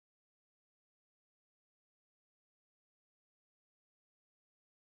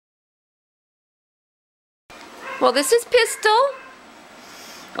Well, this is Pistol.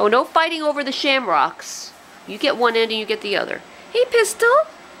 Oh, no fighting over the shamrocks. You get one end and you get the other. Hey, Pistol.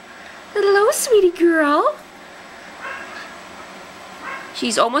 Hello, sweetie girl.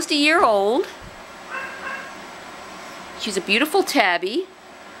 She's almost a year old. She's a beautiful tabby.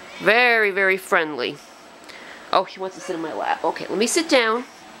 Very, very friendly. Oh, she wants to sit in my lap. Okay, let me sit down.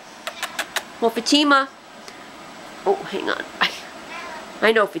 Well, Fatima. Oh, hang on.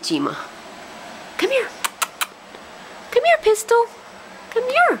 I know Fatima. Come here. Come here, Pistol. Come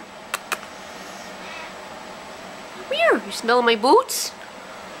here. Come here. You smelling my boots?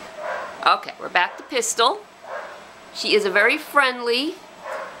 Okay, we're back to Pistol. She is a very friendly,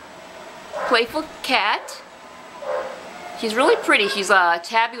 playful cat. She's really pretty. She's a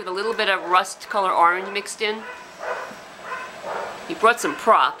tabby with a little bit of rust color orange mixed in. He brought some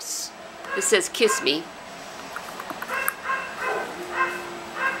props. This says kiss me.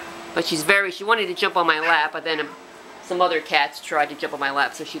 But she wanted to jump on my lap, but then some other cats tried to jump on my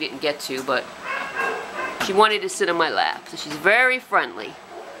lap, so she didn't get to, but she wanted to sit on my lap. So she's very friendly.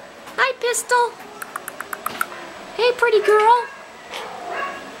 Hi, Pistol. Hey, pretty girl.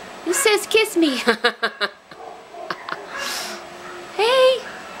 This says kiss me. Hey.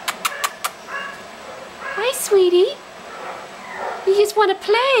 Hi, sweetie. You just want to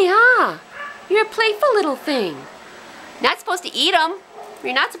play, huh? You're a playful little thing. Not supposed to eat them.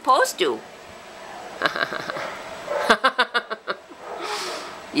 You're not supposed to.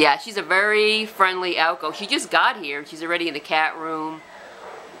 Yeah, she's a very friendly outgo. She just got here. She's already in the cat room,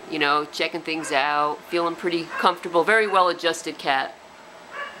 you know, checking things out, feeling pretty comfortable. Very well-adjusted cat.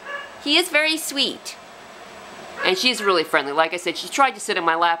 He is very sweet. And she's really friendly. Like I said, she tried to sit in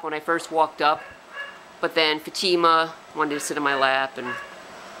my lap when I first walked up, but then Fatima wanted to sit in my lap, and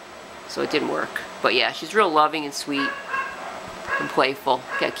so it didn't work. But yeah, she's real loving and sweet and playful.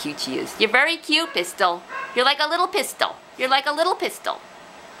 Look how cute she is. You're very cute, Pistol. You're like a little Pistol. You're like a little Pistol.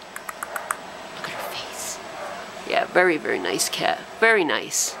 Look at her face. Yeah, very, very nice cat. Very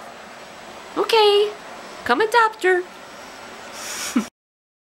nice. Okay, come adopt her.